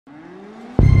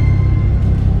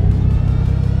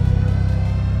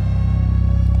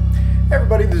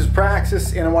everybody, this is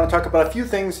Praxis, and I want to talk about a few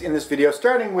things in this video,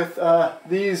 starting with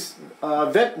these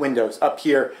vent windows up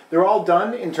here. They're all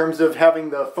done in terms of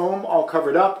having the foam all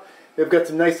covered up. They've got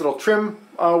some nice little trim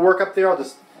work up there. I'll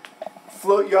just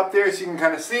float you up there so you can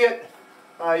kind of see it.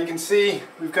 You can see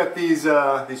we've got these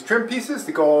trim pieces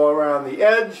that go all around the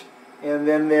edge, and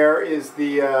then there is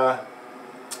the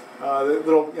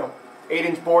little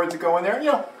 8-inch boards that go in there.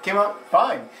 Came out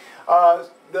fine.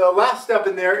 The last step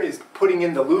in there is putting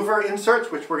in the louver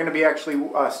inserts, which we're going to be actually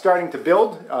starting to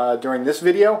build during this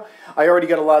video. I already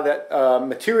got a lot of that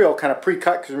material kind of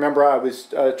pre-cut, because remember I was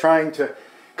trying to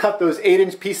cut those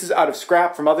 8-inch pieces out of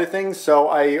scrap from other things, so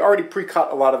I already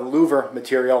pre-cut a lot of the louver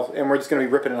material, and we're just going to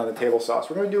be ripping it on the table saw.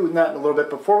 So we're going to do that in a little bit.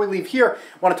 Before we leave here,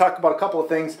 I want to talk about a couple of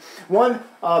things. One,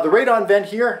 the radon vent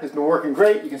here has been working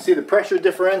great. You can see the pressure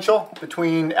differential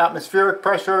between atmospheric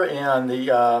pressure and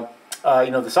the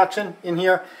the suction in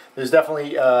here. There's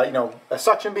definitely a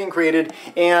suction being created,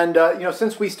 and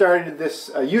since we started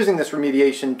this using this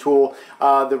remediation tool,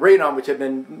 the radon, which had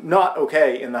been not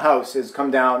okay in the house, has come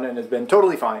down and has been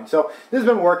totally fine. So this has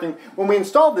been working. When we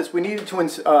installed this, we needed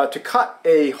to cut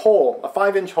a hole, a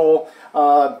 5-inch hole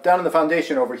down in the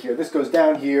foundation over here. This goes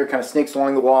down here, kind of snakes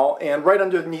along the wall, and right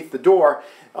underneath the door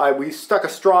we stuck a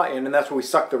straw in, and that's where we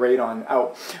sucked the radon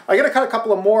out. I got to cut a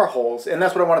couple of more holes, and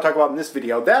that's what I want to talk about in this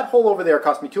video. That hole over there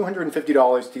cost me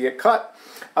 $250 to get cut.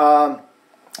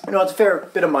 It's a fair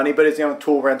bit of money, but it's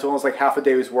tool rental. It's like half a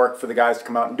day's work for the guys to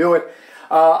come out and do it.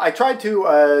 I tried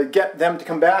to get them to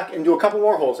come back and do a couple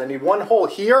more holes. I need one hole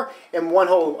here and one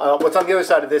hole. What's on the other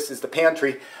side of this is the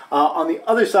pantry. On the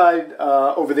other side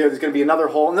over there's going to be another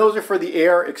hole, and those are for the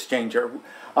air exchanger.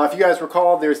 If you guys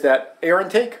recall, there's that air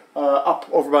intake up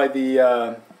over by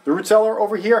the root cellar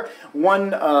over here.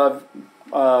 One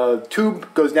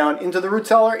tube goes down into the root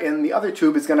cellar, and the other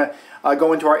tube is going to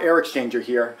go into our air exchanger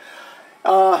here.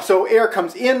 So air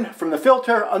comes in from the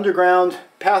filter underground,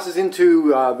 passes into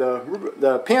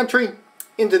the pantry,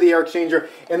 into the air exchanger,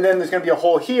 and then there's going to be a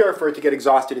hole here for it to get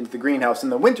exhausted into the greenhouse.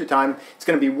 In the wintertime, it's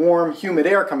going to be warm, humid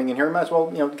air coming in here. Might as well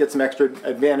get some extra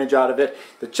advantage out of it.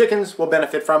 The chickens will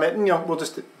benefit from it, and we'll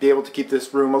just be able to keep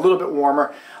this room a little bit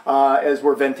warmer as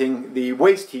we're venting the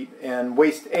waste heat and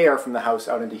waste air from the house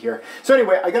out into here. So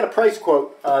anyway, I got a price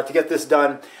quote to get this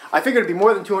done. I figured it'd be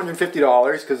more than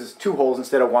 $250 because it's 2 holes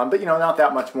instead of 1, but not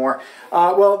that much more.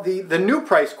 Well, the new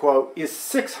price quote is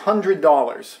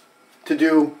 $600 to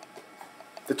do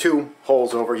the 2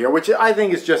 holes over here, which I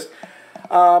think is just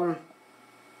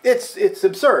it's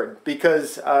absurd,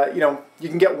 because you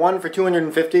can get one for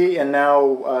 $250, and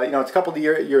now it's a couple of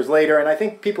years later, and I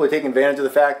think people are taking advantage of the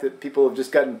fact that people have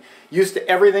just gotten used to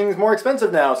everything's more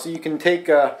expensive now. So you can take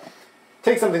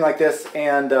something like this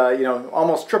and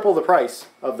almost triple the price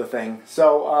of the thing.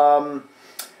 So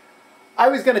I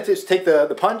was going to just take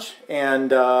the punch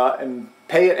and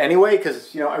pay it anyway,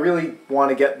 because I really want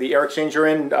to get the air exchanger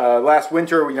in. Last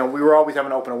winter, we were always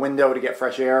having to open a window to get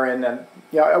fresh air in, and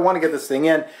I want to get this thing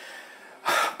in.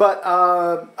 But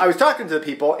I was talking to the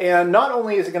people, and not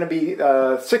only is it going to be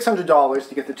 $600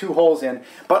 to get the 2 holes in,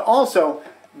 but also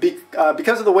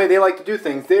because of the way they like to do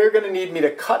things, they're going to need me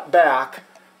to cut back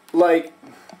like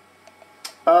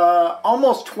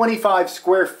almost 25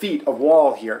 square feet of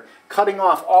wall here, cutting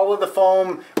off all of the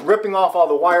foam, ripping off all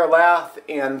the wire lath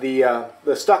and the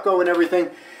stucco and everything.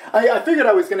 I figured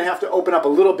I was going to have to open up a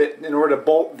little bit in order to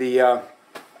bolt the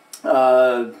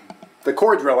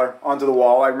core driller onto the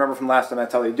wall. I remember from last time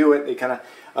that's how they do it. They kind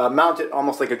of mount it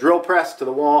almost like a drill press to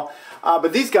the wall.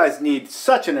 But these guys need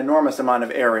such an enormous amount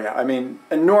of area. I mean,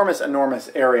 enormous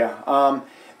area,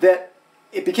 that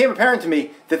it became apparent to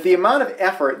me that the amount of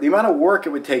effort, the amount of work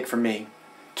it would take for me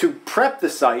to prep the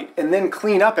site and then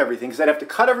clean up everything, because I'd have to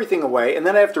cut everything away, and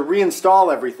then I'd have to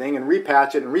reinstall everything and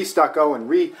repatch it and re-stucco and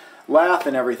re-lath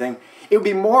and everything. It would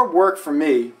be more work for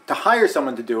me to hire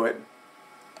someone to do it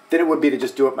than it would be to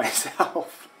just do it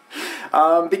myself.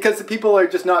 Because the people are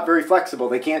just not very flexible.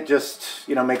 They can't just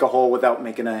make a hole without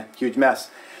making a huge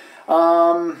mess.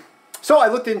 So I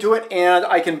looked into it, and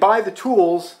I can buy the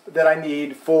tools that I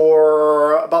need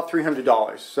for about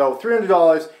 $300. So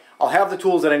 $300, I'll have the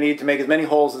tools that I need to make as many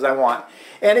holes as I want.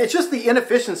 And it's just the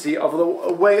inefficiency of the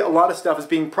way a lot of stuff is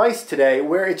being priced today,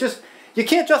 where you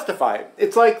can't justify it.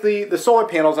 It's like the solar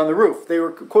panels on the roof. They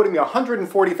were quoting me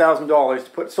 $140,000 to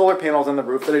put solar panels on the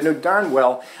roof that I knew darn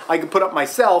well I could put up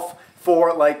myself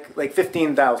for like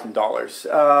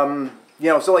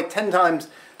 $15,000. So like 10 times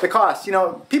the cost.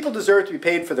 People deserve to be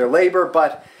paid for their labor,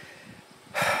 but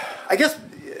I guess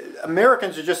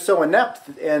Americans are just so inept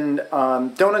and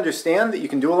don't understand that you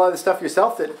can do a lot of the stuff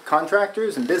yourself, that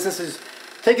contractors and businesses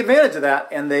take advantage of that,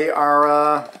 and they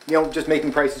are just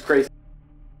making prices crazy.